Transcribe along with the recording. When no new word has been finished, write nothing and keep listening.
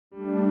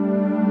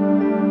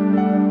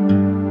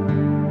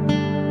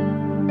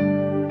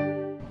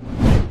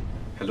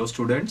Hello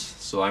students,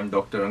 so I'm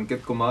Dr.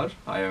 Ankit Kumar.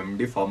 I am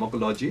MD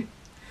Pharmacology.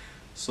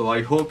 So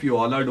I hope you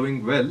all are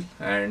doing well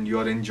and you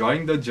are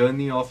enjoying the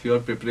journey of your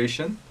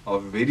preparation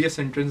of various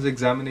entrance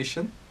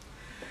examination.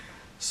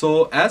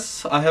 So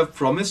as I have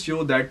promised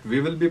you that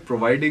we will be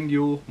providing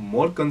you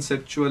more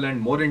conceptual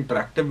and more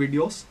interactive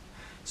videos.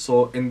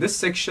 So in this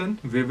section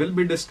we will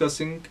be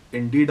discussing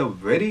indeed a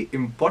very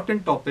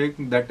important topic,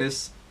 that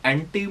is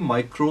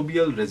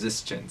antimicrobial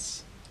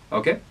resistance.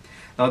 Okay.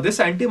 Now this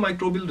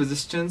antimicrobial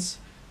resistance,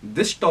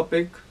 this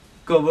topic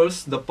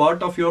covers the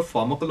part of your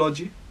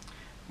pharmacology,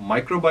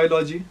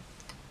 microbiology,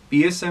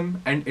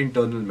 PSM and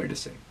internal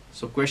medicine.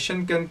 So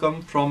question can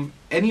come from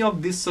any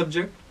of these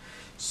subjects.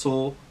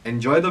 So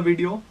enjoy the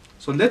video.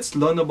 So let's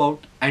learn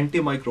about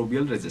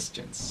antimicrobial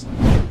resistance.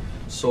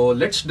 So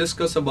let's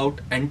discuss about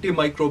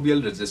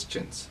antimicrobial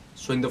resistance.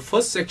 So in the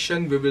first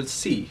section we will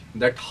see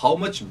that how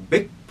much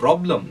big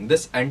problem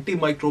this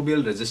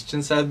antimicrobial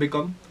resistance has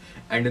become.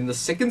 And in the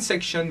second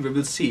section, we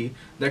will see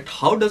that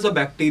how does a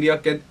bacteria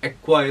can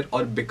acquire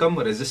or become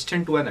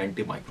resistant to an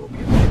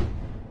antimicrobial.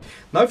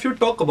 Now, if you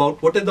talk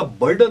about what is the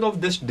burden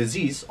of this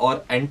disease or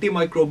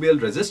antimicrobial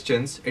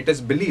resistance, it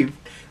is believed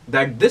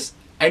that this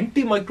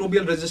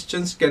antimicrobial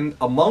resistance can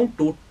amount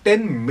to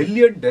 10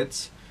 million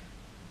deaths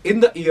in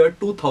the year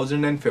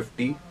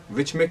 2050,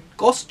 which may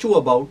cost you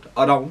about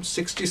around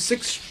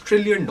 $66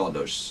 trillion.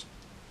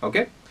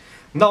 Okay.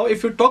 Now,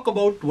 if you talk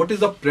about what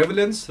is the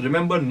prevalence,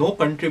 remember no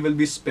country will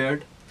be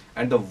spared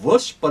and the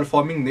worst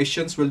performing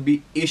nations will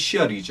be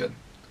Asia region.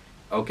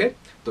 Okay,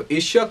 so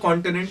Asia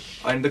continent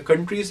and the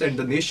countries and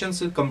the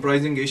nations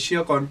comprising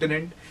Asia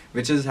continent,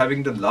 which is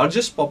having the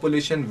largest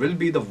population, will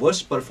be the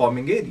worst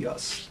performing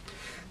areas.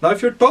 Now,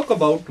 if you talk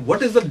about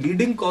what is the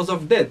leading cause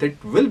of death,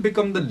 it will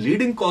become the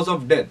leading cause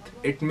of death.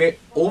 It may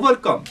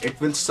overcome, it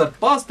will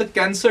surpass the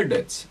cancer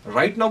deaths.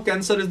 Right now,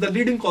 cancer is the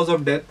leading cause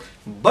of death,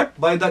 but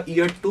by the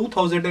year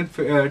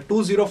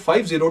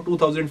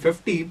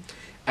 2050,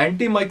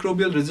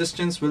 antimicrobial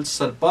resistance will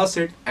surpass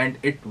it and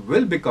it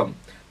will become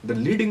the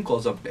leading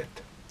cause of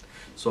death.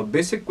 So, a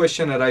basic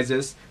question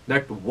arises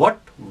that what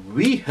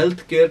we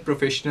healthcare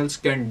professionals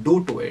can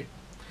do to it.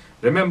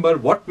 Remember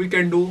what we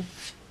can do.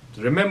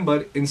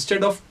 Remember,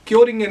 instead of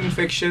curing an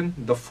infection,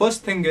 the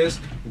first thing is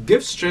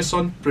give stress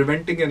on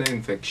preventing an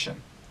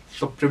infection.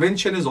 So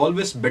prevention is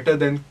always better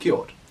than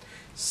cure.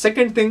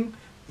 Second thing,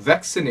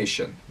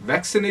 vaccination.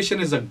 Vaccination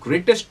is the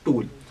greatest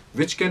tool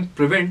which can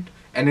prevent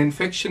an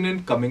infection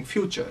in coming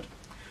future.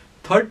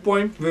 Third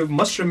point, we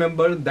must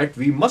remember that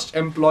we must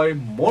employ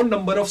more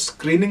number of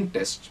screening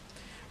tests,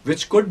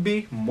 which could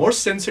be more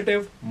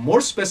sensitive,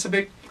 more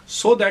specific,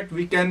 so that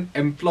we can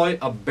employ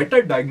a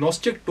better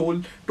diagnostic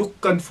tool to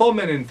confirm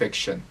an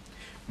infection.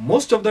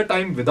 Most of the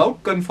time,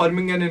 without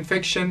confirming an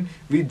infection,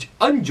 we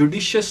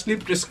unjudiciously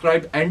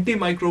prescribe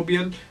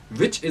antimicrobial,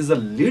 which is the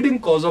leading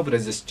cause of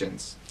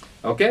resistance.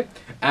 Okay,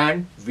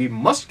 and we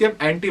must give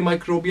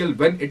antimicrobial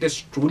when it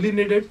is truly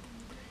needed.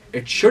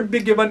 It should be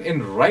given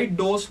in right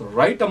dose,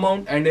 right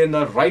amount, and in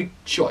the right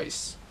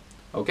choice.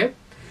 Okay,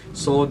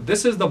 so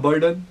this is the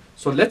burden.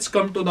 So let's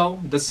come to now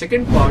the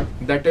second part,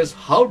 that is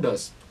how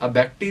does a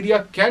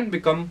bacteria can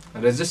become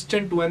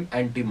resistant to an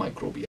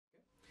antimicrobial.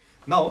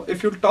 Now,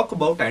 if you talk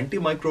about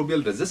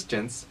antimicrobial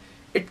resistance,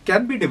 it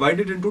can be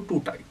divided into two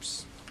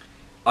types.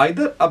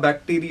 Either a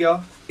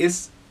bacteria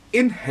is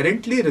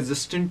inherently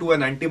resistant to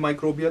an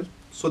antimicrobial.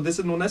 So this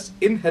is known as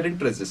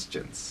inherent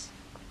resistance.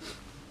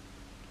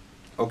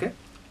 Okay,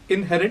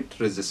 inherent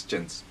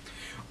resistance.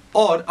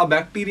 Or a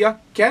bacteria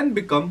can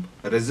become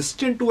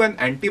resistant to an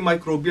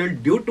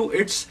antimicrobial due to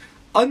its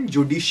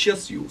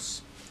unjudicious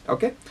use.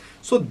 Okay,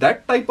 so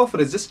that type of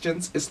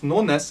resistance is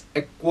known as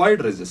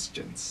acquired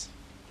resistance.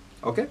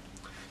 Okay,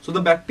 so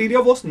the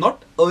bacteria was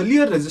not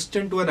earlier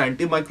resistant to an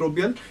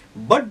antimicrobial,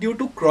 but due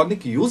to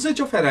chronic usage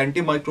of an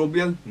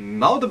antimicrobial,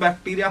 now the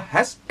bacteria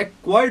has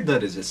acquired the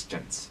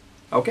resistance.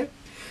 Okay,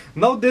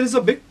 now there is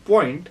a big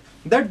point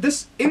that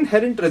this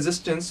inherent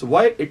resistance,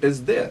 why it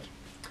is there.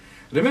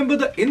 Remember,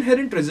 the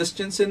inherent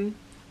resistance in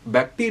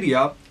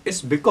bacteria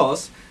is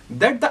because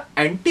that the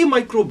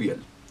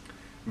antimicrobial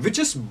which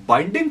is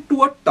binding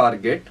to a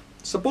target,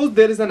 suppose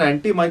there is an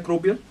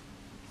antimicrobial,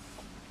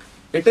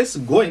 it is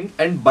going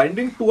and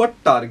binding to a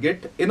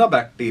target in a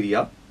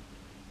bacteria.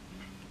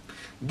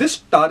 This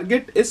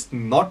target is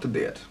not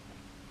there.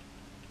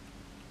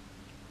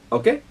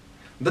 Okay,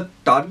 the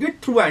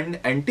target through an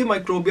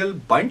antimicrobial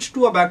binds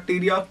to a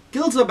bacteria,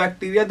 kills a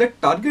bacteria,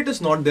 that target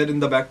is not there in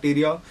the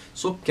bacteria.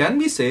 So can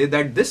we say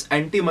that this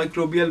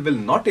antimicrobial will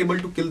not able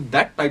to kill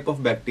that type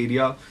of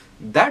bacteria?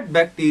 That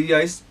bacteria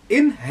is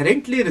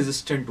inherently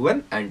resistant to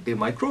an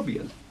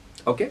antimicrobial.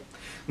 Okay.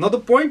 Now the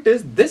point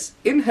is, this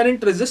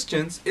inherent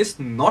resistance is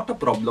not a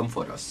problem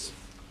for us.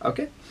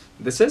 Okay.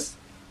 This is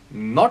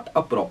not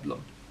a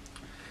problem.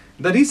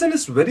 The reason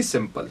is very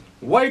simple.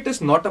 Why it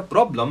is not a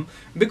problem?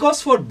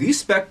 Because for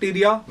these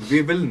bacteria,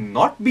 we will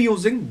not be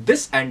using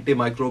this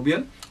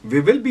antimicrobial.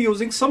 We will be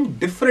using some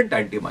different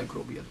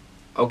antimicrobial.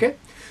 Okay.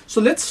 So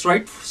let's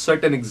write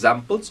certain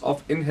examples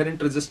of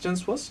inherent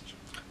resistance first.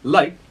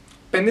 Like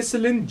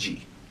penicillin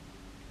G.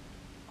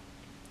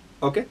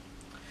 Okay.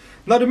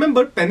 Now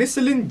remember,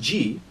 penicillin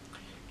G,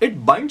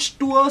 it binds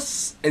to a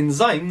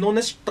enzyme known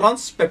as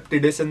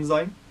transpeptidase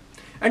enzyme,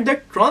 and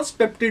that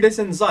transpeptidase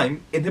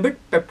enzyme inhibit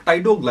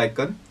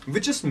peptidoglycan,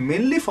 which is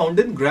mainly found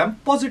in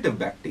gram-positive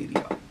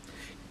bacteria.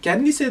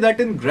 Can we say that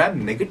in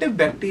gram-negative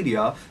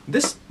bacteria,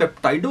 this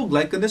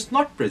peptidoglycan is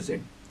not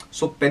present?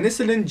 So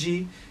penicillin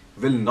G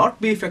will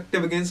not be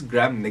effective against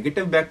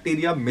gram-negative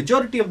bacteria,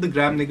 majority of the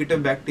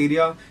gram-negative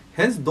bacteria,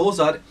 hence those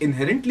are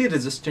inherently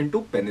resistant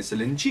to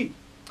penicillin G.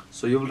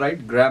 So you will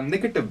write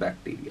gram-negative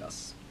bacteria,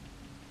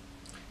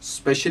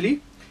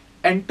 especially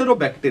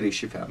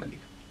Enterobacteriaceae family.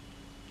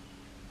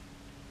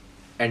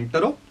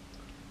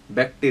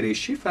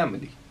 Enterobacteriaceae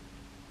family.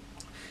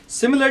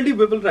 Similarly,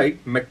 we will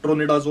write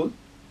metronidazole.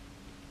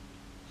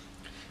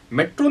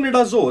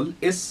 Metronidazole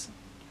is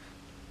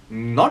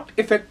not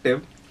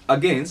effective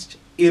against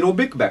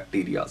aerobic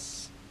bacteria.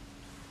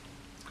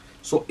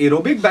 So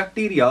aerobic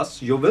bacteria,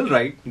 you will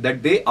write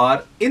that they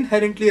are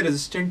inherently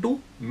resistant to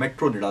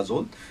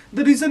metronidazole.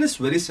 The reason is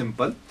very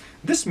simple.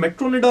 This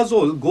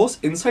metronidazole goes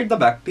inside the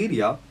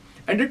bacteria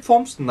and it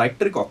forms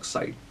nitric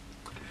oxide.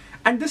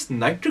 And this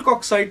nitric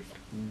oxide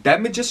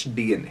damages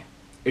DNA.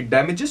 It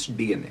damages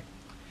DNA.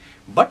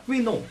 But we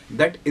know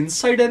that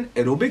inside an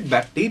aerobic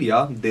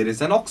bacteria, there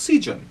is an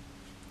oxygen.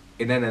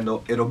 In an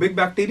aerobic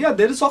bacteria,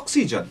 there is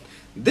oxygen.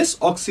 This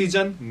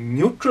oxygen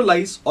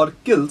neutralizes or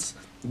kills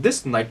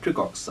this nitric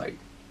oxide.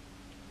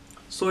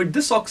 So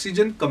this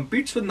oxygen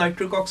competes with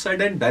nitric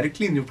oxide and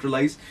directly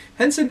neutralizes.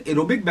 Hence in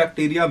aerobic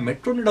bacteria,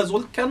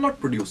 metronidazole cannot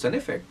produce an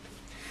effect.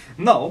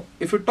 Now,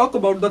 if you talk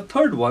about the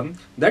third one,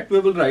 that we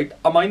will write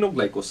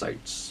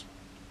aminoglycosides.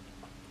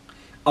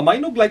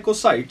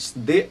 Aminoglycosides,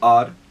 they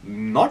are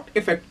not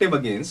effective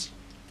against,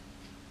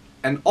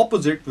 and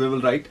opposite we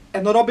will write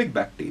anaerobic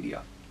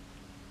bacteria.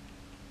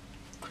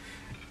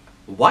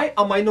 Why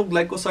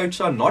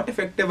aminoglycosides are not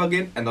effective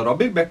against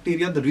anaerobic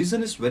bacteria? The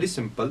reason is very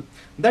simple,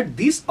 that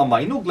these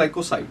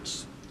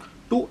aminoglycosides,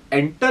 to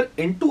enter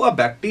into a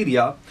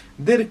bacteria,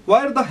 they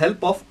require the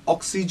help of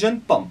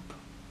oxygen pump.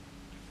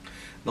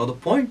 Now the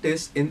point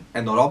is, in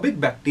anaerobic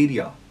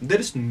bacteria, there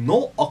is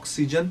no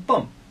oxygen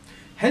pump.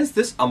 Hence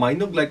this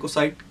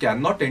aminoglycoside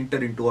cannot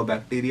enter into a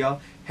bacteria.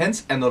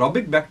 Hence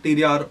anaerobic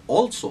bacteria are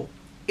also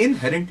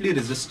inherently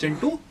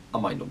resistant to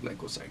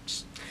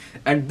aminoglycosides.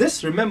 And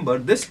this, remember,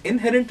 this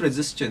inherent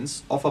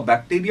resistance of a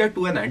bacteria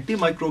to an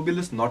antimicrobial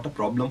is not a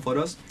problem for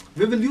us.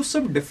 We will use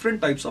some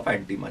different types of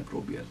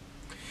antimicrobial.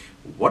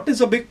 What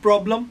is a big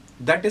problem?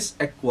 That is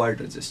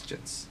acquired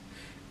resistance.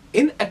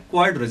 In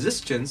acquired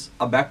resistance,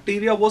 a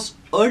bacteria was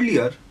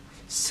earlier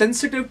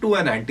sensitive to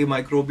an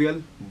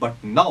antimicrobial, but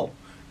now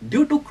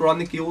due to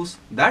chronic use,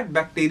 that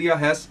bacteria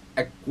has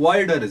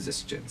acquired a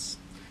resistance.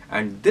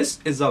 And this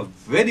is a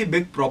very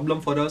big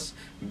problem for us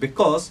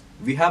because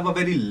we have a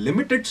very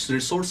limited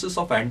resources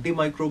of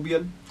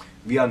antimicrobial.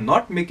 We are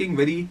not making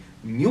very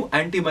new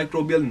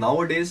antimicrobial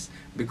nowadays.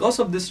 Because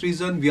of this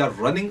reason, we are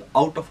running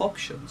out of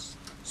options.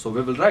 So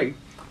we will write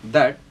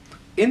that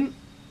in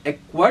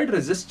acquired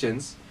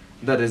resistance,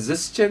 the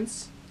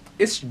resistance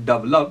is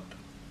developed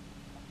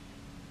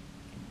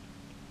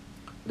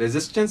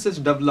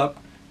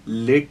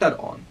later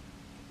on.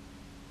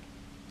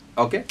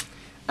 Okay.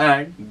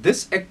 And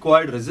this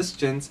acquired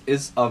resistance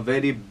is a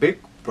very big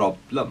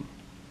problem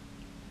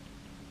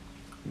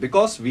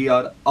because we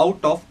are out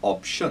of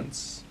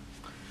options.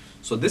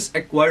 So this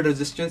acquired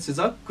resistance is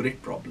a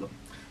great problem.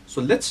 So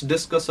let's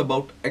discuss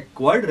about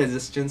acquired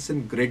resistance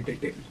in great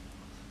detail.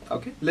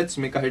 Okay, let's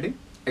make a heading,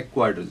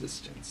 acquired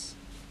resistance.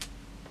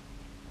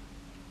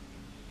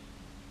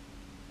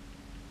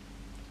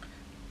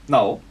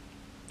 Now,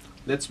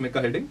 let's make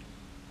a heading,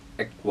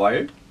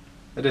 acquired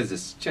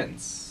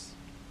resistance.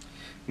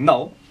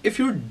 Now, if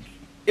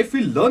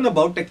we learn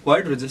about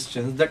acquired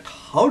resistance, that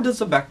how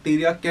does a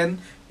bacteria can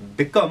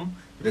become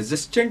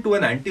resistant to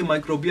an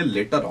antimicrobial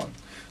later on.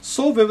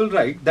 So we will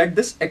write that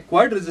this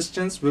acquired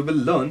resistance, we will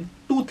learn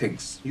two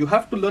things. You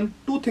have to learn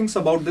two things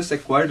about this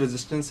acquired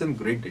resistance in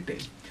great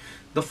detail.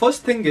 The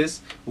first thing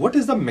is, what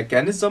is the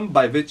mechanism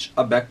by which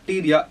a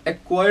bacteria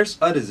acquires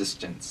a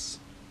resistance?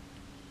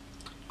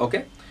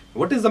 Okay,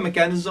 what is the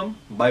mechanism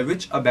by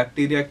which a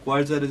bacteria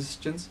acquires a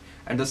resistance?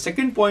 And the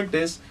second point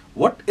is,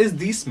 what is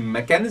this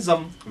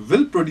mechanism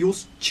will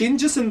produce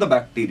changes in the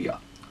bacteria?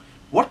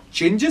 What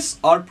changes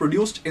are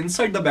produced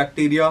inside the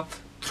bacteria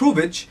through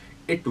which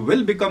it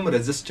will become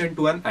resistant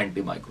to an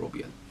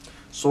antimicrobial?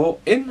 So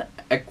in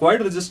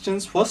acquired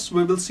resistance, first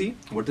we will see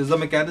what is the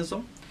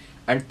mechanism,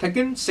 and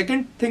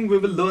second thing we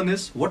will learn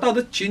is what are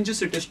the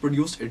changes it is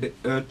produced.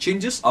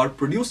 Changes are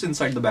produced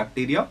inside the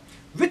bacteria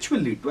which will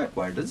lead to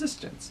acquired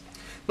resistance.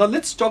 Now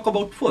let's talk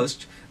about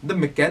first the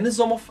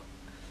mechanism of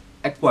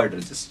acquired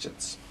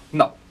resistance.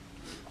 Now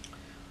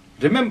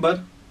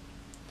remember,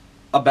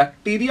 a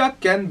bacteria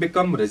can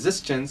become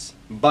resistant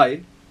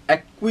by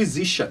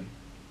acquisition.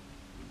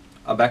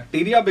 A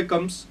bacteria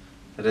becomes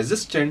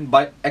resistant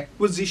by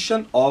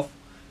acquisition of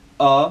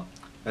a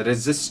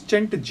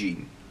resistant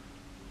gene.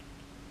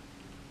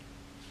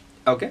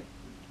 Okay,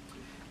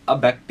 a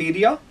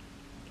bacteria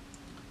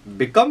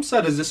becomes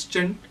a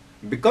resistant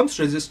becomes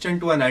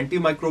resistant to an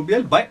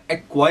antimicrobial by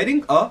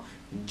acquiring a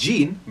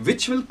gene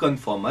which will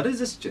confirm a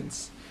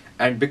resistance.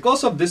 And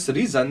because of this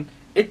reason,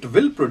 it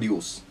will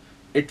produce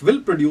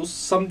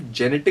some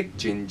genetic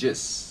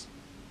changes.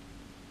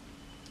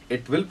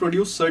 It will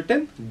produce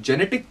certain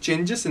genetic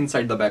changes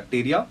inside the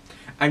bacteria,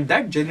 and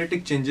that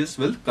genetic changes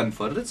will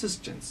confer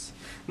resistance.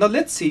 Now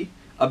let's see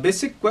a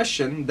basic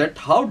question, that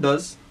how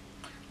does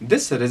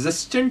this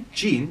resistant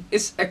gene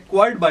is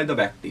acquired by the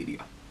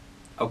bacteria.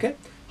 Okay,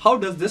 how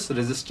does this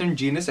resistant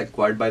gene is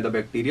acquired by the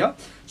bacteria?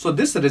 So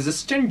this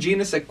resistant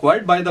gene is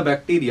acquired by the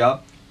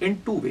bacteria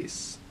in two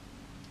ways.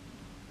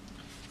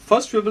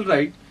 First, we will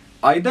write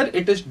either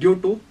it is due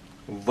to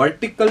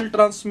vertical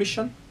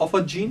transmission of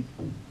a gene,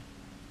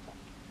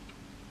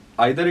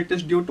 either it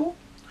is due to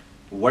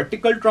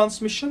vertical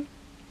transmission,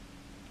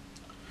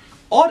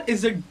 or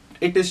it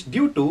is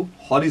due to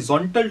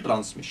horizontal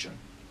transmission.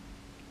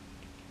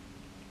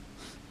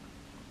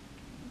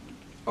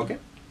 Okay,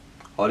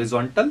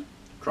 horizontal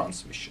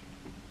transmission.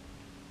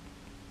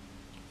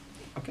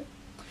 Okay,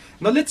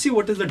 now let's see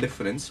what is the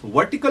difference.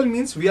 Vertical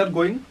means we are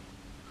going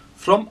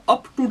from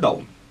up to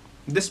down.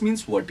 This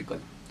means vertical.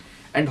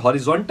 And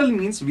horizontal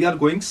means we are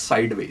going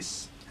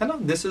sideways.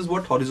 This is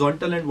what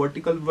horizontal and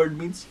vertical word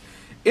means.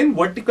 In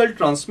vertical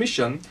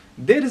transmission,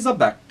 there is a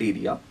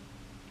bacteria.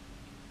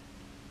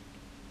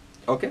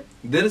 Okay,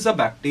 there is a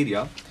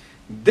bacteria.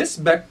 This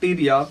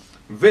bacteria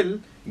will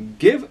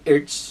give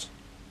its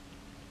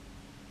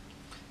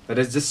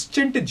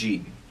resistant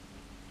gene,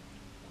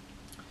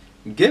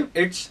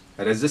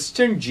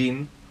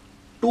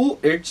 to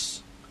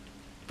its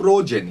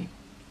progeny.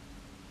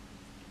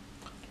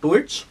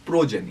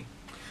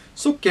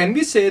 So can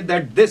we say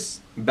that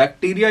this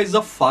bacteria is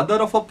the father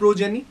of a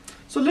progeny?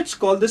 So let's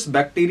call this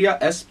bacteria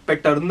as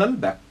paternal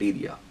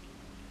bacteria.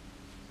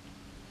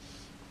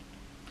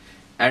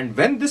 And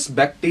when this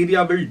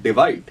bacteria will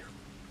divide,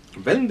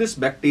 the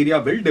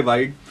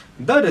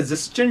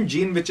resistant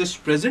gene which is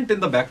present in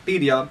the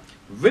bacteria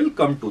will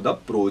come to the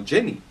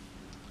progeny.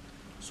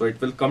 So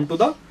it will come to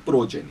the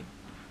progeny.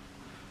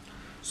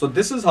 So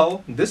this is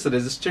how this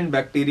resistant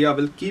bacteria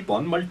will keep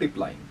on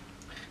multiplying.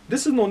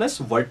 This is known as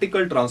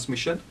vertical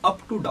transmission,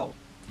 up to down.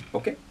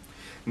 Okay.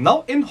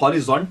 Now in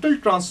horizontal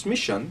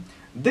transmission,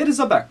 there is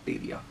a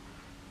bacteria.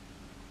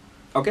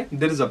 Okay,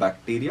 there is a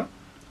bacteria,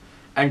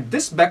 and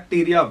this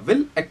bacteria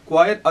will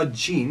acquire a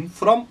gene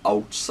from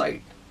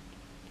outside.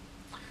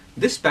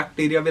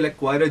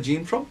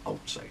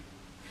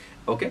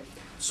 Okay.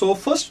 So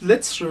first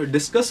let's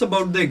discuss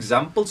about the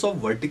examples of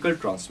vertical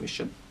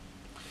transmission.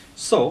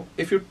 So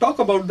if you talk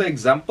about the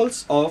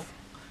examples of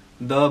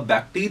the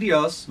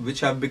bacteria which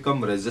have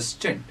become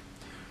resistant,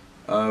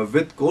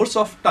 with course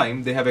of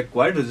time they have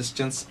acquired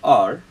resistance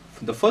are,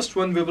 the first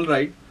one we will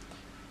write,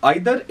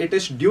 either it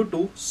is due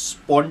to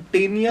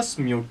spontaneous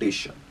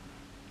mutation.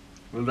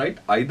 We'll write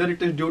either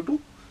it is due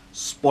to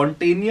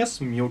spontaneous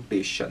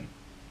mutation.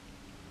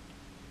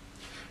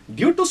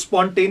 Due to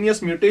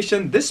spontaneous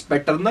mutation, this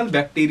paternal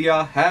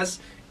bacteria has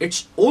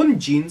its own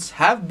genes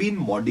have been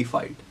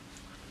modified.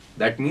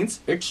 That means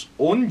its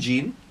own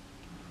gene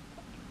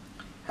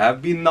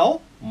have been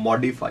now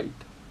modified.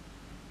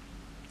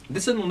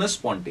 This is known as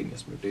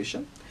spontaneous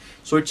mutation.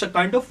 So it's a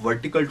kind of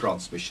vertical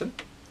transmission.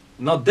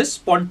 Now this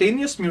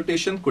spontaneous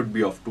mutation could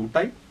be of two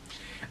types.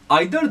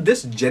 Either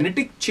this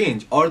genetic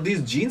change or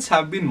these genes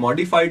have been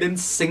modified in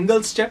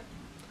single step.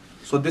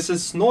 So this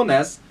is known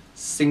as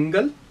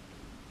single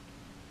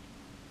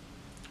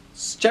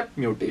step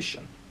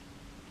mutation.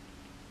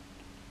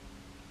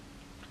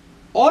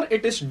 Or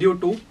it is due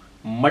to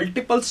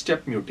multiple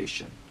step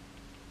mutation.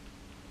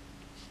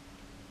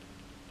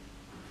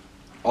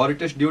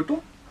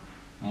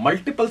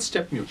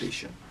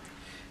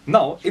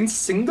 Now in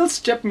single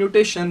step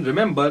mutation,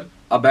 remember,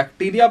 a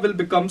bacteria will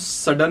become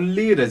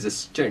suddenly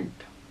resistant.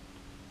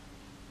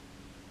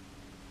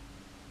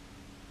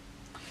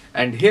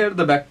 And here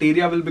the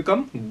bacteria will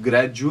become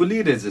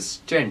gradually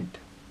resistant.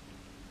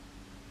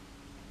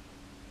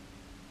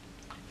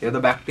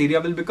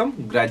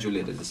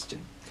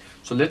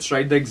 So let's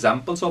write the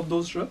examples of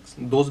those drugs,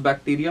 those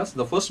bacteria.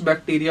 The first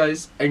bacteria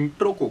is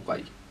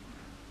Enterococci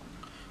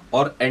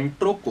or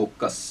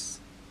Enterococcus.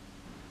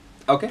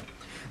 Okay.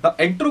 Now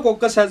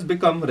Enterococcus has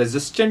become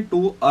resistant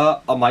to a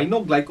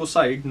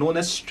aminoglycoside known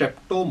as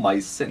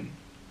streptomycin,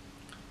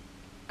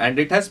 and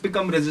it has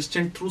become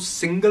resistant through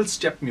single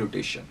step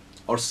mutation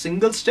or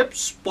single step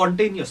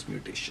spontaneous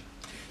mutation.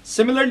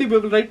 Similarly, we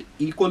will write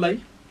E.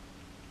 coli.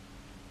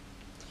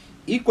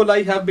 E.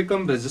 coli have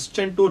become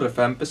resistant to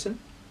rifampicin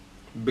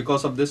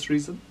because of this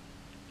reason.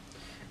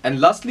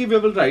 And lastly, we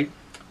will write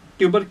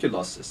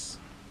tuberculosis.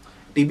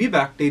 TB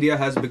bacteria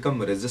has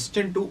become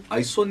resistant to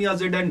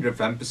isoniazid and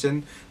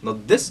rifampicin. Now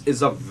this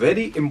is a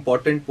very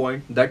important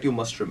point that you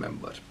must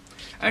remember.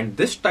 And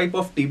this type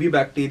of TB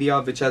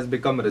bacteria which has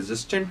become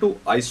resistant to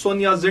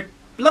isoniazid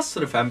plus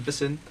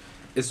rifampicin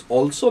is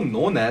also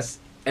known as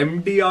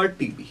MDR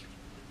TB.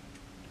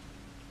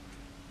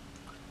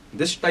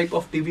 This type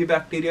of TB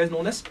bacteria is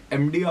known as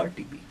MDR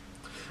TB.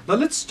 Now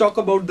let's talk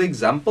about the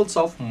examples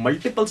of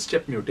multiple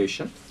step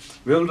mutation.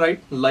 We will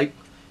write like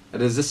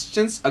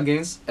resistance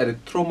against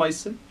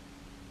erythromycin,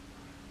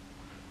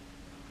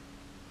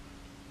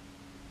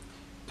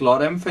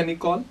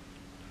 chloramphenicol,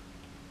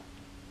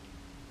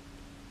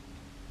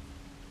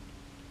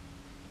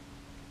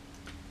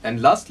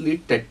 and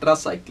lastly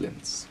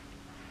tetracyclines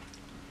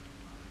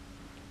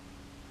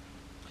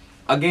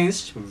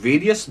against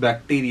various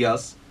bacteria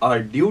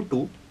are due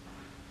to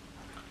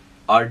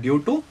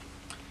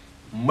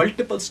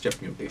multiple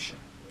step mutation.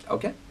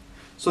 Okay,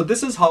 so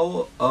this is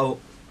how a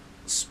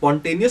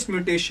spontaneous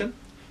mutation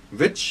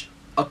which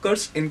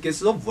occurs in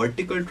cases of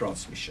vertical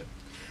transmission.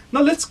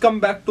 Now let's come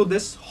back to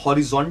this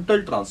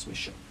horizontal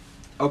transmission.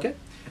 Okay,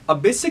 a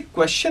basic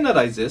question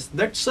arises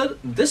that, sir,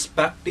 this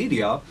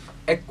bacteria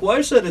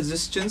acquires a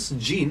resistance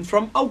gene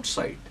from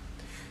outside.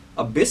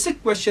 A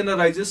basic question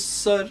arises,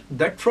 sir,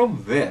 that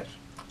from where?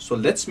 So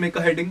let's make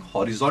a heading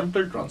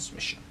horizontal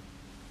transmission.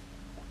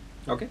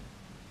 Okay,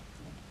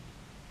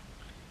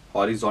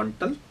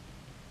 horizontal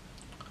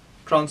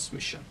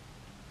transmission.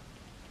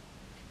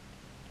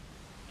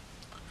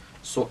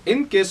 So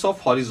in case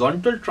of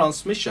horizontal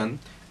transmission,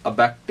 a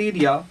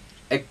bacteria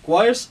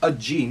acquires a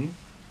gene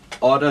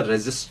or a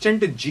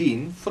resistant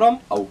gene from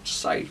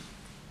outside.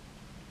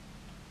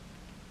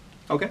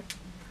 Okay,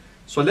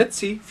 so let's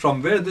see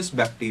from where this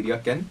bacteria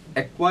can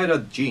acquire a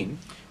gene.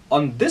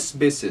 On this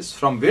basis,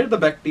 from where the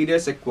bacteria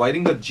is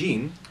acquiring a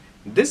gene,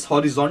 this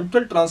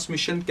horizontal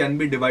transmission can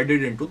be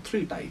divided into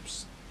three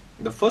types.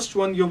 The first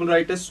one you will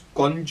write as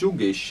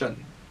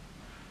conjugation.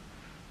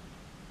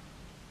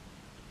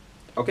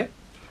 Okay.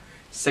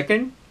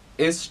 Second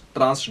is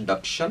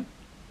transduction.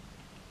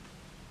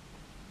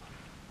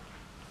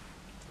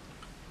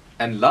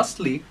 And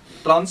lastly,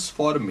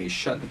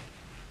 transformation.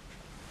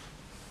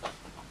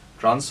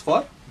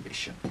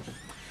 Transformation.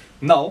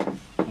 Now,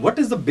 what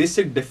is the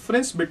basic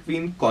difference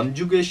between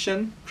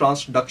conjugation,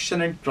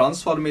 transduction and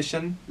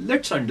transformation?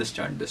 Let's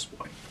understand this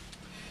point.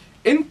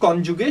 In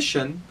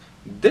conjugation,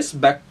 this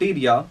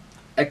bacteria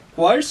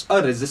acquires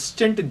a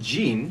resistant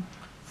gene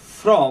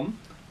from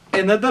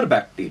another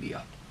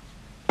bacteria.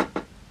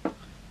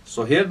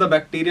 So here the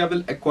bacteria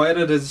will acquire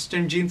a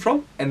resistant gene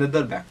from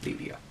another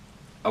bacteria.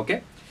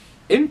 Okay.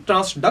 In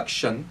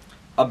transduction,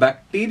 a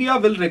bacteria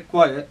will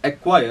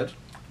acquire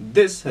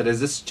this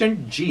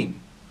resistant gene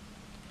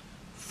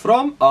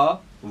from a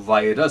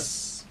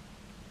virus.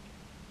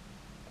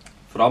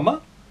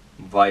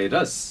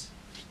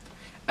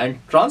 And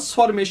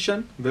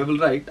transformation, we will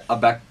write a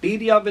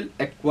bacteria will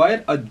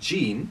acquire a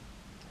gene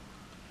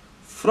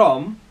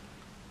from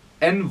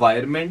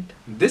environment.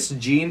 This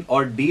gene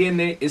or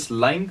DNA is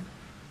lying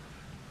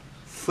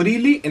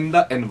freely in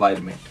the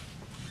environment.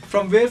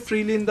 From where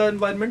freely in the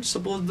environment?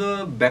 Suppose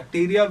the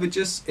bacteria which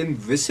is in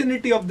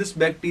vicinity of this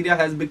bacteria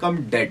has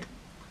become dead.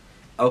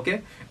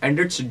 Okay, and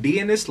its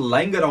DNA is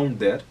lying around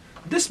there.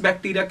 This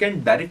bacteria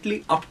can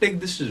directly uptake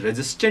this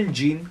resistant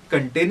gene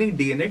containing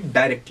DNA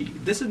directly.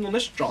 This is known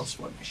as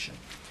transformation.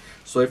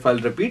 So if I'll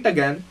repeat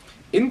again,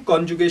 in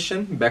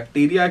conjugation,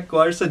 bacteria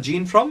acquires a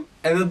gene from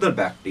another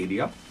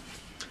bacteria.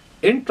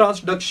 In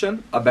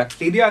transduction, a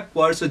bacteria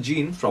acquires a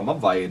gene from a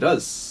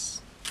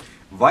virus.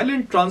 While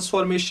in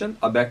transformation,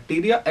 a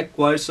bacteria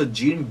acquires a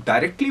gene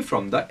directly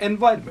from the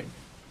environment.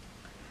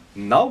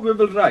 Now we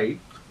will write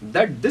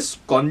that this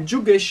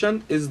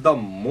conjugation is the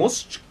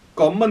most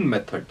common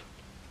method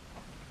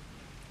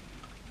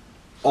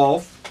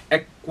of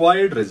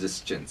acquired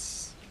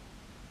resistance.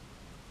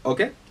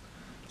 Okay,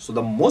 so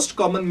the most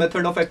common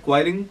method of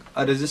acquiring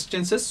a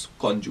resistance is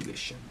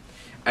conjugation,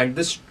 and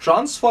this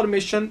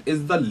transformation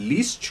is the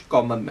least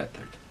common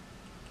method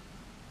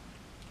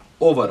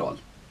overall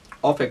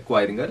of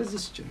acquiring a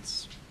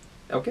resistance.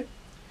 Okay,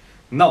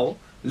 now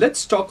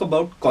let's talk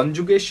about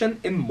conjugation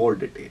in more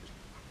detail.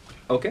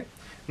 Okay,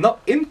 now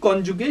in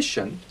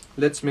conjugation,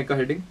 let's make a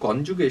heading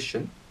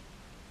conjugation.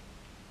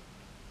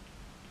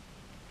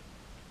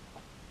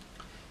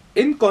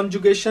 In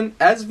conjugation,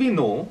 as we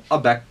know, a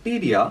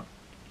bacteria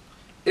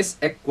is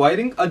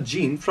acquiring a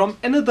gene from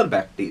another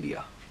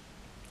bacteria.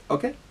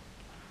 Okay.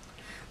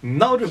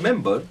 Now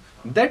remember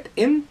that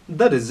in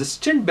the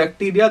resistant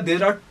bacteria,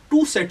 there are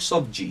two sets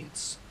of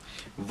genes.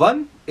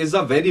 One is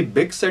a very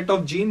big set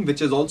of gene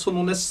which is also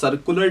known as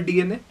circular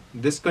DNA.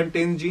 This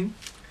contains gene.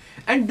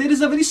 And there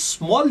is a very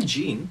small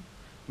gene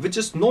which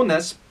is known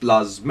as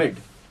plasmid.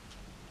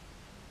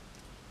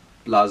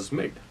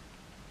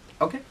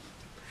 Okay.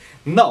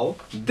 Now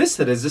this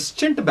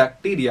resistant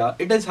bacteria,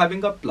 it is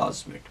having a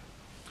plasmid.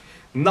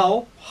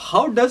 Now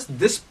how does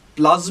this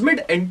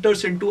plasmid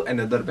enters into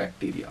another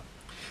bacteria?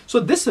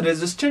 So this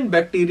resistant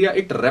bacteria,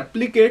 it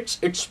replicates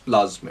its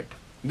plasmid.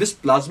 This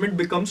plasmid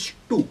becomes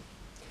 2.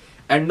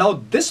 And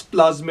now this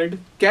plasmid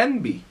can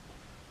be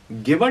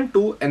given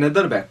to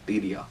another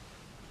bacteria.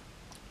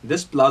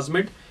 This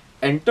plasmid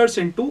enters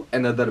into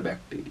another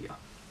bacteria.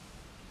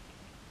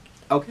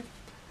 Okay.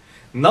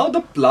 Now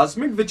the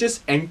plasmid which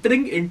is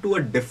entering into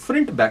a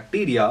different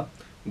bacteria,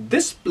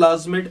 this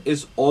plasmid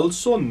is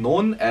also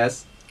known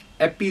as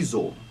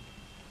episome.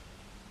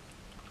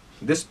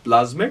 This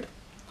plasmid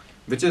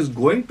which is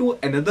going to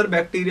another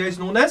bacteria is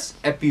known as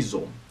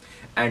episome.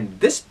 and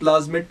this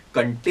plasmid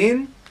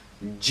contain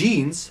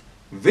genes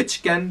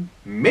which can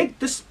make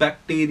this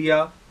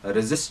bacteria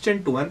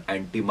resistant to an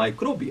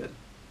antimicrobial.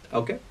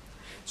 Okay,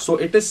 so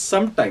it is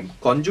sometime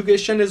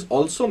conjugation is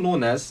also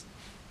known as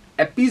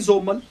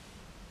episomal.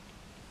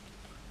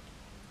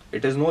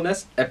 It is known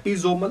as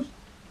episomal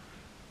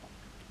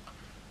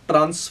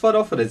transfer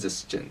of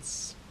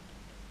resistance.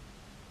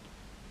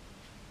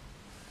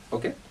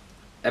 Okay,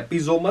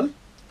 episomal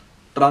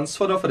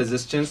transfer of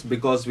resistance,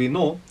 because we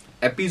know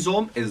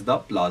episome is the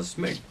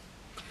plasmid.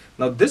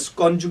 Now this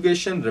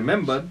conjugation,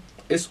 remember,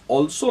 is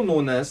also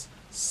known as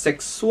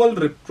sexual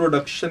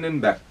reproduction in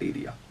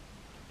bacteria.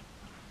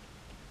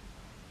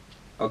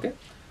 Okay,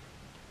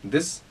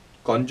 this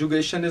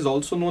conjugation is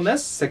also known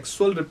as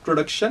sexual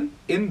reproduction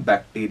in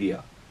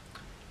bacteria.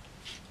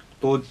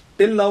 So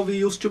till now we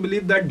used to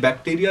believe that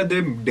bacteria,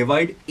 they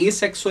divide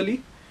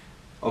asexually.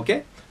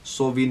 Okay,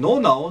 so we know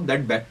now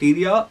that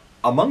bacteria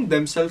among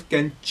themselves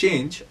can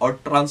change or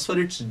transfer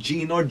its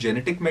gene or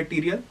genetic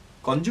material.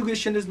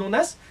 Conjugation is known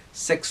as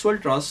sexual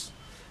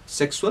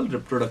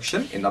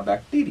reproduction in a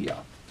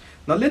bacteria.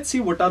 Now let's see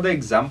what are the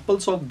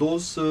examples of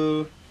those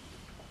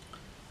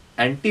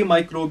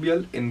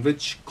antimicrobial in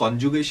which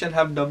conjugation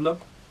have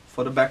developed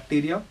for a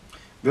bacteria.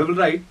 We will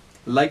write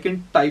like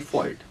in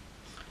typhoid.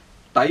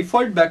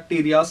 Typhoid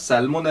bacteria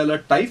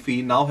Salmonella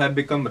typhi now have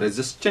become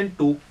resistant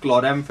to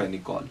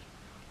chloramphenicol.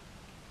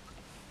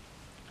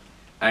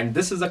 And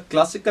this is a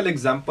classical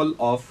example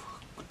of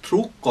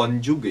through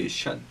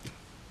conjugation.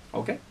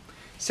 Okay.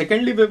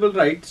 Secondly, we will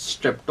write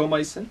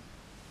streptomycin.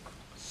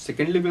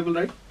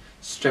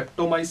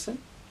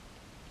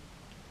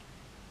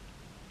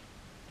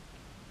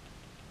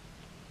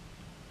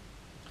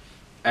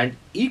 And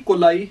E.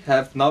 coli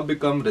have now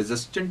become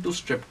resistant to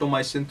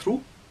streptomycin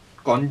through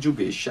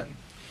conjugation.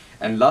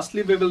 And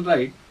lastly, we will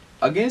write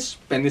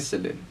against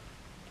penicillin.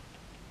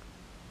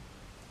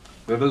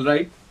 We will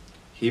write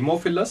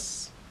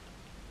Haemophilus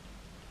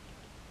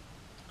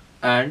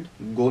and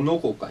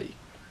gonococci.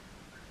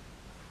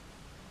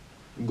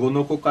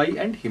 Gonococci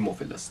and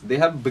Haemophilus, they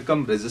have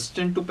become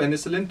resistant to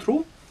penicillin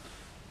through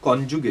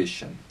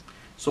conjugation.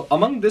 So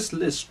among this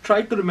list,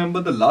 try to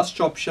remember the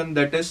last option,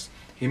 that is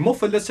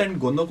Haemophilus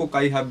and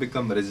gonococci have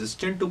become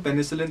resistant to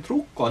penicillin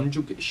through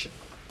conjugation.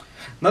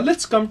 Now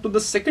let's come to the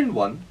second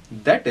one,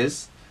 that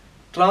is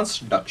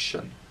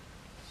transduction.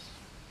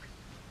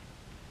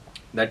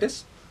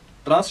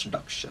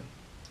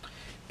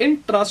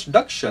 In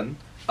transduction,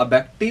 a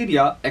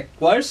bacteria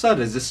acquires a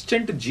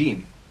resistant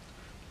gene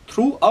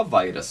through a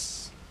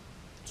virus.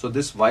 So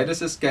this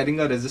virus is carrying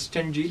a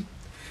resistant gene.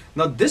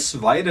 Now this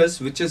virus,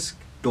 which is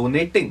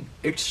donating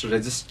its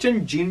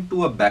resistant gene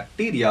to a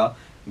bacteria,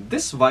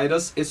 this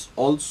virus is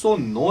also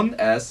known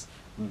as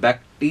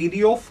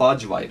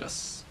bacteriophage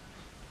virus.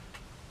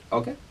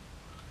 Okay,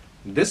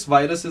 this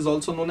virus is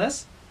also known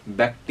as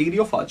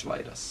bacteriophage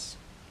virus.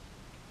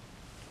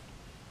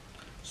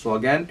 So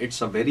again,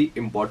 it's a very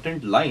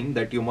important line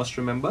that you must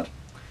remember.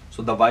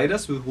 So the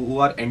virus who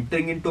are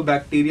entering into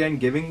bacteria and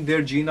giving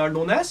their gene are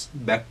known as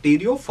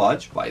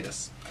bacteriophage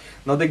virus.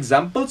 Now the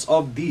examples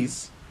of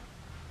these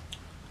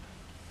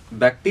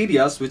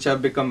bacteria which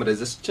have become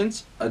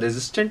resistant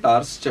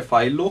are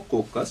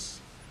Staphylococcus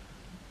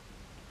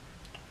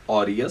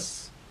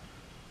aureus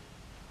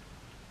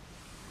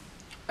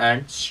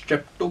and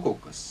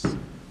Streptococcus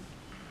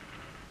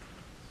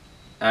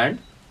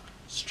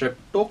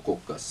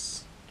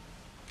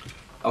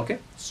Okay,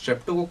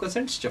 Streptococcus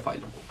and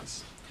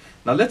Staphylococcus.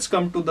 Now let's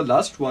come to the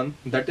last one,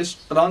 that is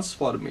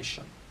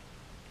transformation.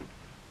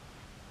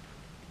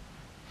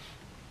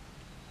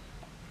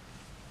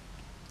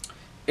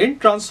 In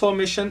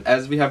transformation,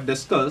 as we have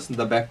discussed,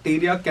 the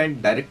bacteria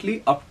can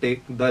directly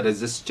uptake the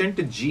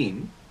resistant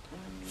gene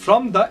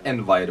from the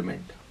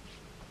environment.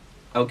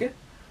 Okay,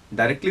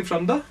 directly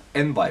from the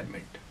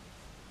environment.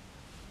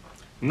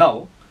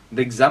 Now,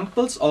 the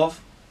examples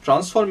of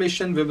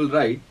transformation, we will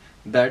write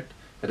that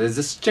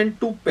resistant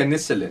to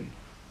penicillin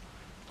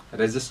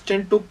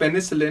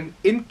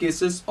in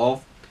cases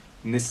of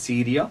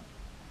Neisseria,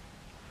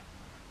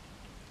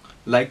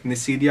 like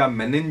Neisseria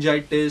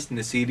meningitis,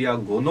 Neisseria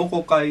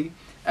gonococci,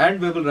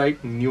 and we will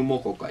write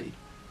pneumococci.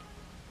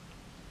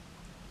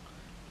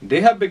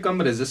 They have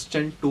become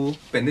resistant to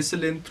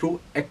penicillin through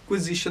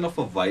acquisition of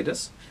a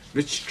virus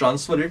which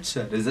transfer its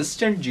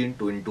resistant gene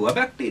into a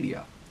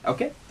bacteria.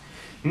 Okay.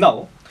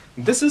 Now,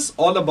 this is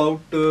all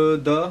about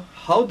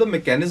how the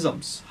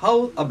mechanisms,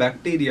 how a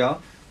bacteria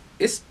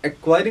is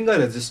acquiring a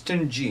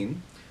resistant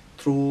gene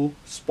through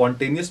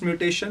spontaneous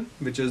mutation,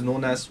 which is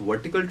known as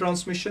vertical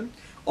transmission,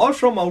 or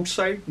from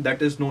outside,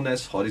 that is known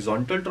as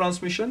horizontal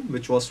transmission,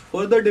 which was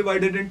further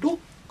divided into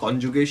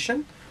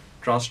conjugation,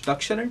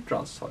 transduction and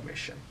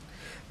transformation.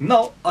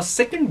 Now, a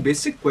second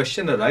basic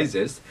question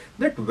arises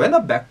that when a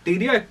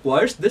bacteria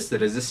acquires this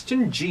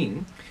resistant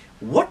gene,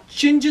 what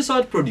changes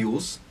are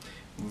produced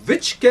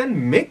which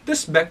can make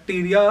this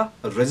bacteria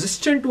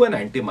resistant to an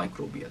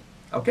antimicrobial?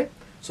 Okay,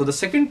 so the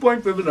second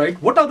point we will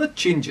write, what are the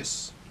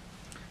changes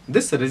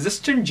this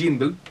resistant gene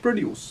will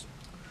produce?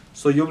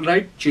 So you will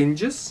write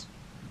changes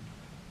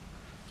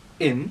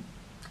in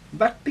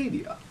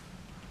bacteria.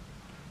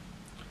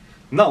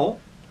 Now,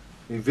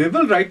 we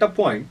will write a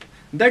point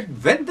that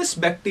when this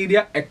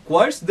bacteria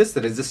acquires this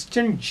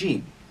resistant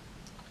gene,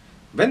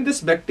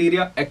 this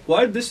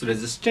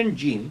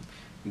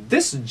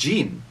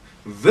gene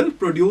will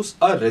produce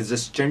a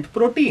resistant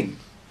protein.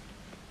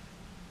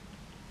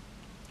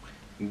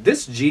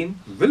 This gene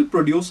will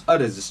produce a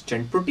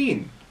resistant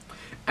protein,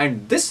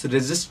 and this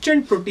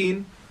resistant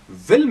protein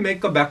will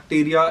make a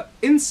bacteria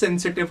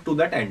insensitive to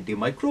that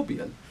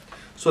antimicrobial.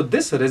 So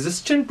this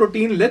resistant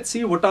protein, let's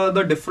see what are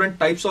the different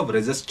types of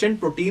resistant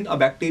protein a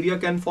bacteria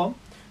can form,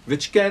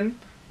 which can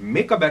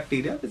make a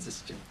bacteria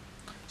resistant.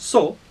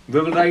 So we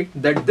will write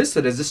that this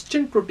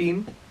resistant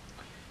protein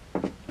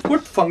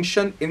could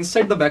function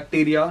inside the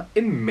bacteria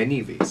in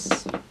many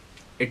ways.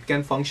 It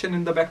can function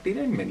in the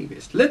bacteria in many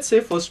ways. Let's say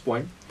first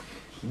point,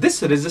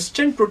 this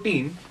resistant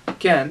protein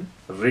can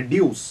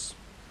reduce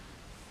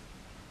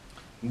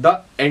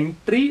the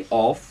entry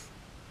of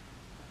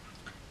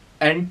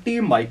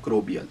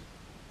antimicrobial.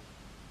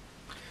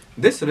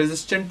 This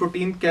resistant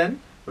protein can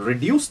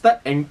reduce the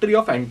entry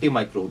of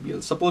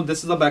antimicrobial. Suppose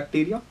this is a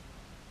bacteria.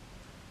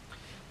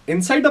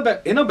 Inside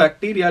in a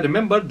bacteria,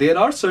 remember, there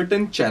are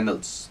certain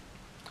channels.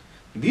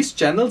 These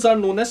channels are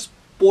known as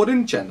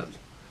porin channel.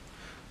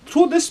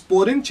 Through this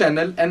porin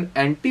channel, an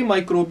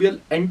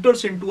antimicrobial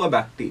enters into a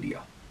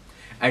bacteria,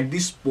 and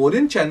these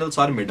porin channels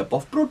are made up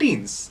of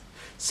proteins.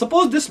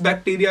 Suppose this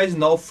bacteria is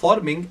now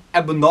forming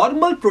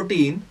abnormal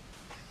protein.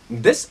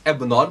 This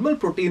abnormal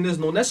protein is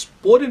known as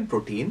porin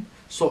protein.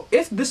 So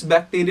if this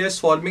bacteria is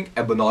forming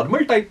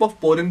abnormal type of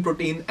porin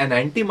protein, an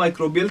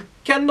antimicrobial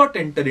cannot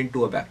enter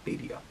into a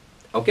bacteria.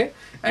 Okay,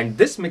 and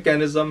this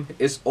mechanism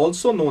is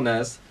also known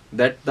as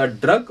that the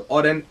drug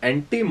or an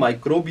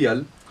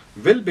antimicrobial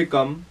will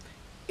become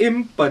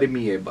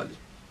impermeable.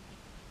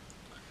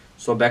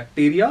 So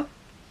bacteria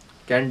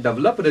can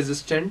develop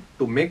resistance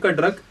to make a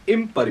drug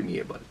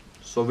impermeable.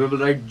 So we will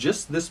write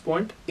just this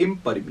point,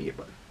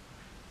 impermeable.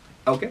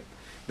 Okay.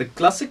 The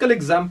classical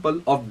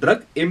example of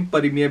drug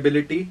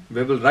impermeability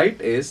we will write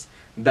is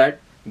that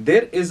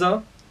there is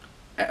a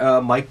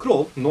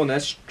microbe known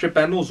as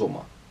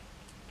trypanosoma.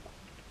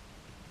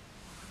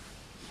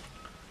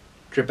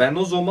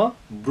 Trypanosoma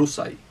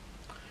brucei.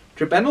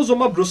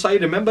 Trypanosoma brucei,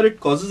 remember,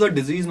 it causes a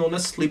disease known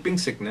as sleeping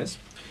sickness.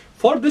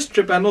 For this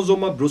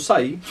Trypanosoma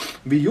brucei,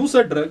 we use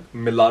a drug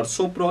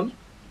millarsoprol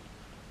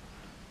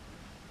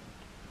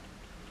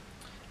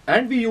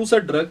and we use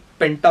a drug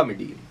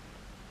pentamidine.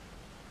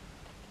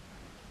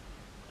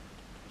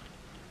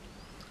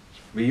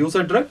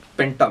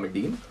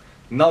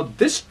 Now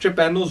this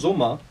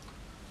trypanosoma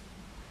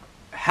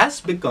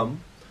has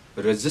become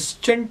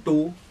resistant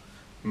to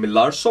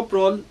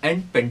millarsoprol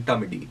and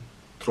pentamidine.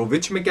 Through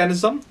which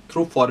mechanism?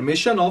 Through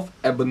formation of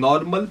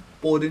abnormal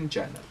porin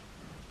channel.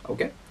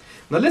 Okay.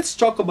 Now let's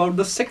talk about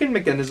the second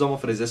mechanism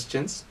of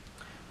resistance.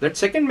 That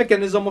second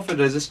mechanism of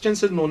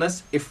resistance is known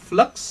as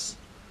efflux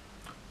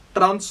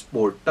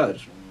transporter.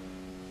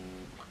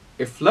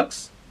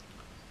 Efflux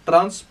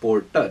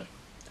transporter.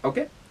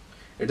 Okay.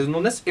 It is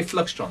known as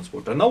efflux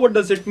transporter. Now what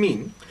does it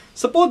mean?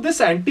 Suppose this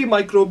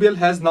antimicrobial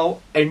has now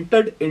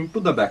entered into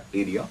the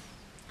bacteria.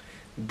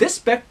 This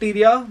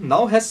bacteria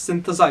now has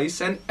synthesized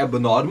an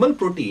abnormal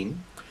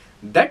protein.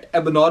 That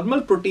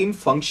abnormal protein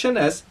function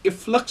as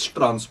efflux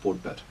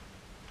transporter.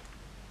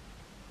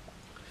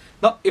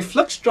 Now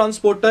efflux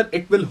transporter,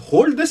 it will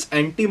hold this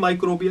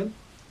antimicrobial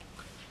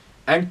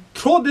and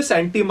throw this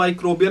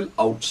antimicrobial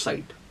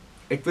outside.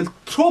 It will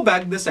throw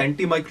back this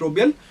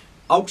antimicrobial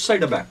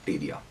outside a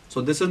bacteria. So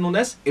this is known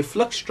as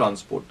efflux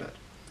transporter.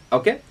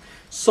 Okay.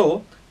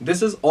 So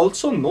this is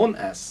also known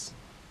as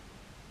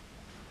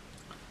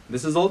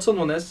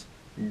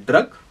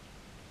drug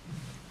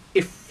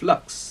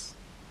efflux.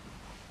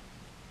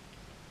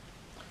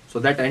 So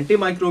that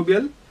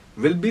antimicrobial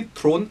will be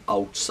thrown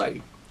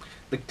outside.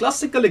 The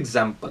classical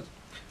example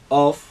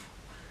of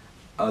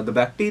the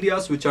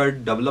bacteria which are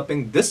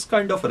developing this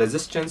kind of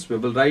resistance we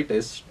will write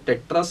is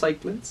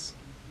tetracyclines.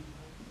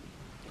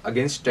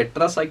 Against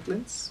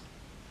tetracyclines,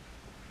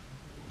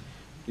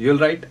 you will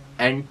write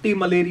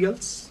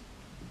antimalarials.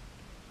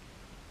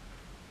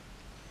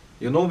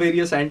 You know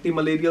various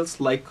antimalarials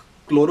like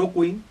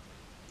chloroquine,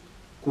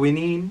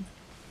 quinine,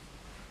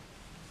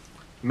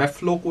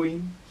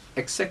 mefloquine,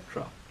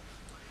 etc.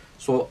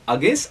 So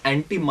against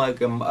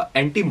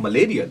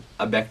antimalarial,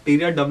 a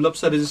bacteria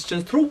develops a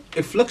resistance through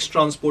efflux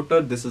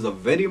transporter. This is a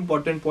very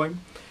important point,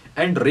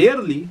 and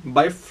rarely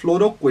by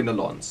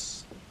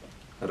fluoroquinolones.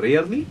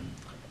 Rarely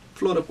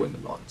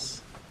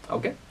fluoroquinolones.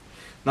 Okay.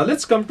 Now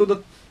let's come to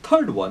the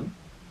third one,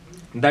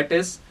 that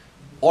is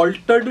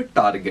altered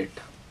target.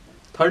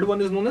 Third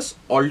one is known as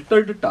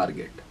altered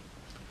target.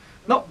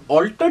 Now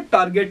altered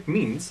target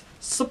means,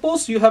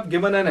 suppose you have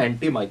given an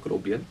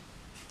antimicrobial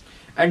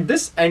and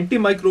this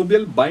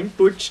antimicrobial bind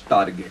to its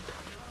target,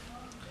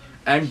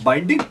 and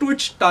binding to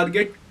its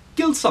target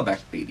kills a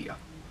bacteria.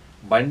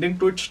 Binding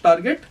to its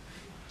target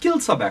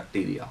kills a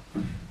bacteria.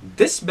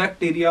 This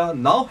bacteria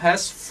now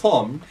has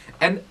formed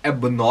an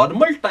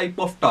abnormal type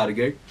of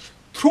target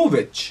through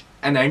which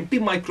an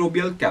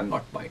antimicrobial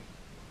cannot bind.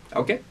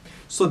 Okay,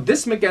 so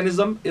this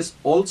mechanism is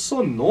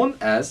also known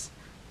as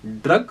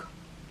drug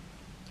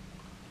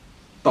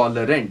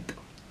tolerant.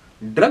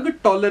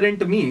 Drug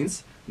tolerant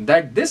means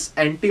that this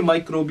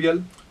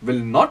antimicrobial will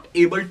not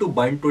able to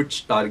bind to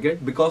its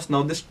target because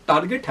now this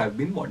target have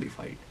been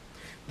modified.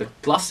 The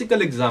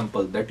classical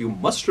example that you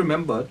must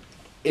remember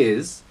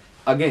is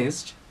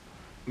against,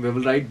 we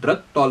will write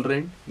drug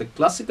tolerant. The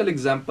classical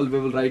example we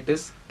will write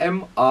is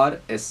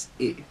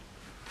MRSA.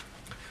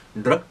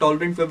 Drug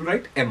tolerant we will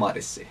write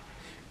MRSA.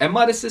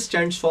 MRSA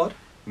stands for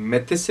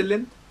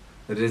methicillin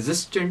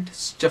resistant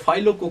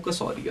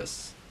Staphylococcus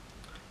aureus.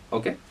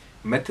 Okay,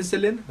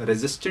 methicillin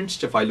resistant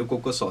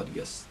Staphylococcus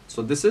aureus.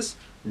 So this is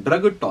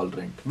drug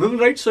tolerant. We will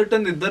write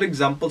certain other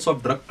examples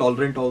of drug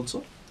tolerant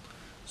also.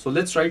 So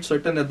let's write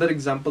certain other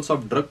examples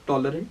of drug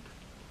tolerant.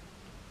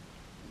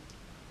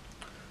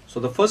 So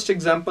the first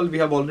example we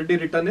have already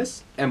written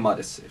is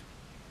MRSA.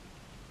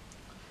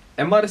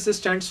 MRSA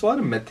stands for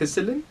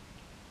methicillin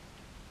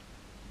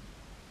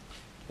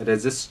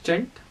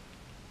resistant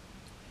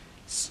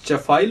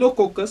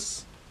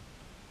Staphylococcus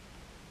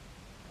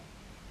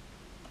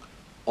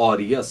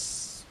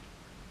aureus.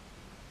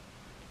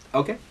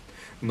 Okay,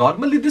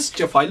 normally this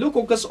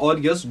Staphylococcus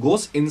aureus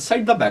goes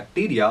inside the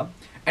bacteria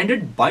and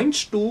it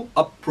binds to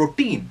a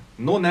protein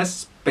known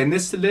as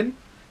penicillin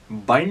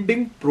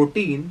binding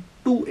protein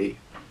 2A.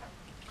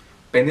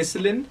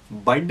 Penicillin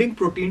binding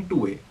protein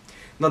 2A.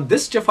 Now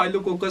this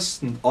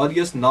Staphylococcus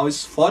aureus now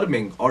is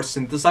forming or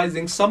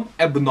synthesizing some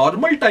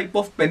abnormal type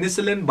of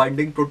penicillin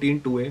binding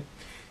protein 2A.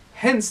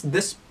 Hence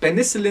this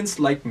penicillins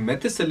like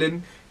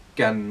methicillin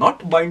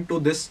cannot bind to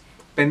this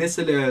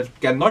penicillin,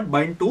 cannot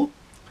bind to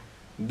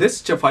this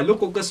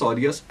Staphylococcus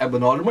aureus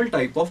abnormal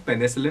type of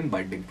penicillin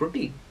binding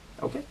protein.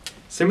 Okay.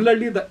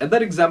 Similarly, the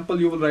other example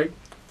you will write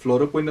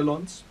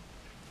fluoroquinolones.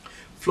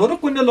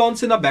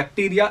 Fluoroquinolones in a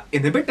bacteria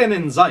inhibit an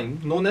enzyme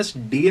known as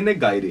DNA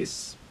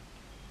gyrase.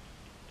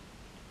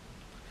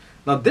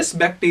 Now this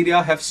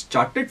bacteria have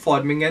started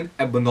forming an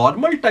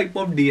abnormal type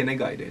of DNA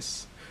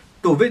gyrase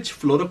to which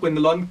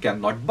fluoroquinolone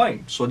cannot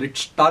bind. So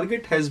its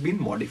target has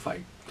been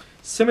modified.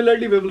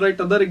 Similarly, we will write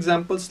other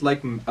examples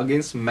like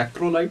against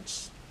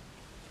macrolides.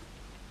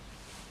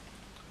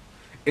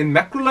 In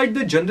macrolide,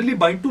 they generally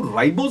bind to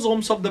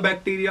ribosomes of the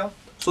bacteria.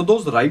 So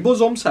those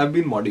ribosomes have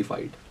been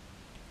modified.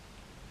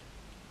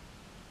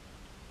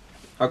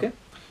 Okay.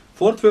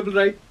 Fourth, we will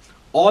write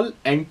all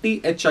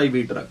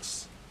anti-HIV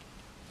drugs.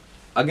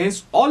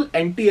 Against all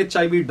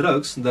anti-HIV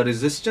drugs, the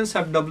resistance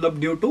have developed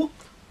due to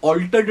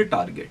altered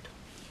target.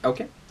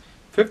 Okay.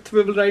 Fifth,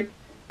 we will write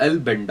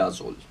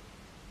albendazole.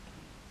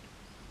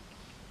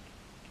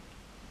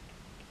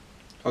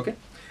 Okay.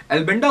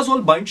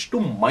 Albendazole binds to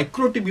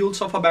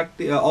microtubules of a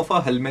bacteria of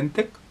a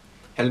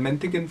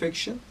helminthic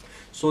infection.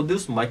 So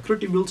these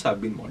microtubules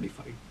have been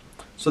modified.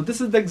 So this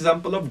is the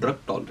example of drug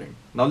tolerant.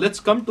 Now let's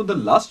come to the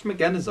last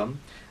mechanism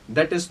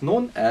that is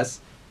known as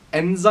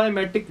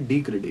enzymatic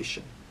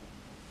degradation.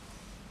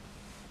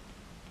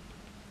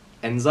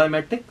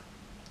 Enzymatic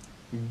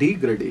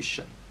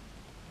degradation.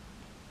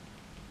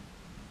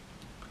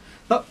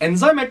 Now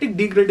enzymatic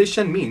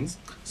degradation means,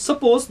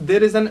 suppose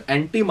there is an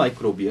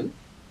antimicrobial.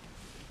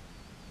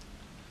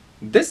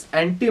 This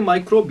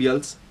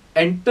antimicrobial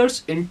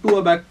enters into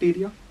a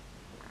bacteria,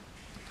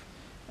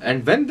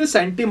 and when this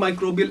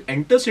antimicrobial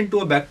enters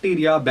into a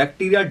bacteria,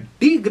 bacteria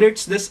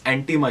degrades this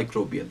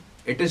antimicrobial.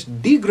 It is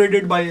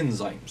degraded by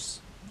enzymes.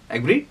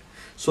 Agreed?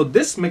 So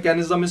this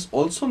mechanism is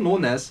also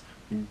known as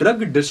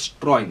drug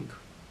destroying.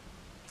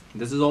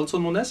 This is also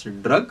known as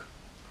drug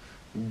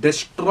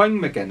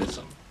destroying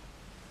mechanism.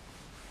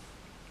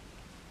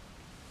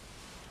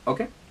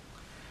 Okay?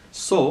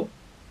 So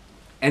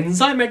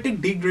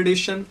enzymatic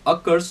degradation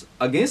occurs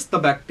against the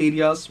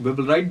bacteria. We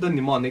will write the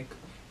mnemonic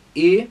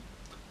A,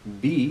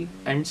 B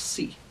and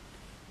C.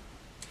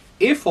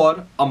 A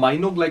for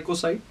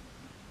aminoglycoside.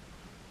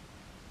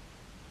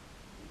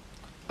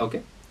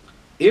 Okay.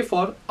 A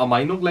for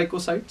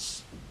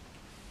aminoglycosides.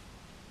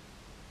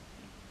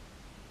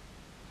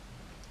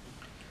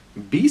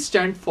 B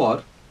stand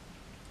for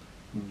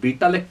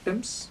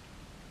beta-lactams.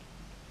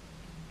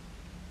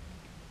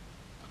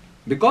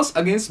 Because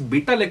against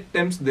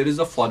beta-lactams there is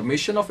a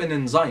formation of an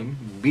enzyme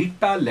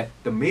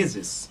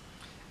beta-lactamases.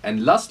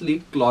 And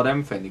lastly,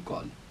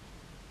 chloramphenicol.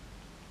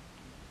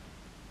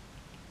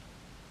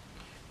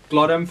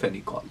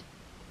 Chloramphenicol.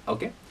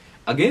 Okay.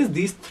 Against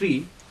these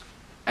three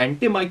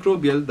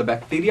antimicrobial, the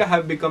bacteria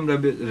have become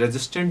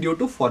resistant due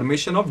to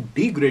formation of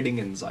degrading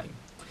enzyme.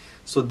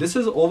 So this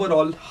is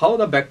overall how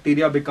the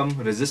bacteria become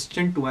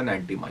resistant to an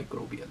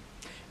antimicrobial.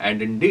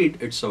 And indeed,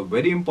 it's a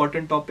very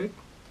important topic.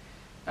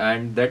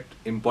 And that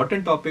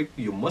important topic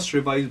you must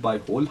revise by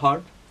whole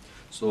heart.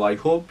 So I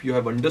hope you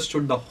have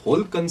understood the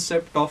whole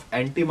concept of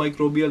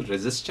antimicrobial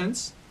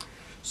resistance.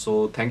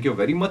 So thank you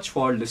very much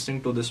for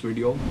listening to this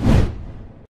video.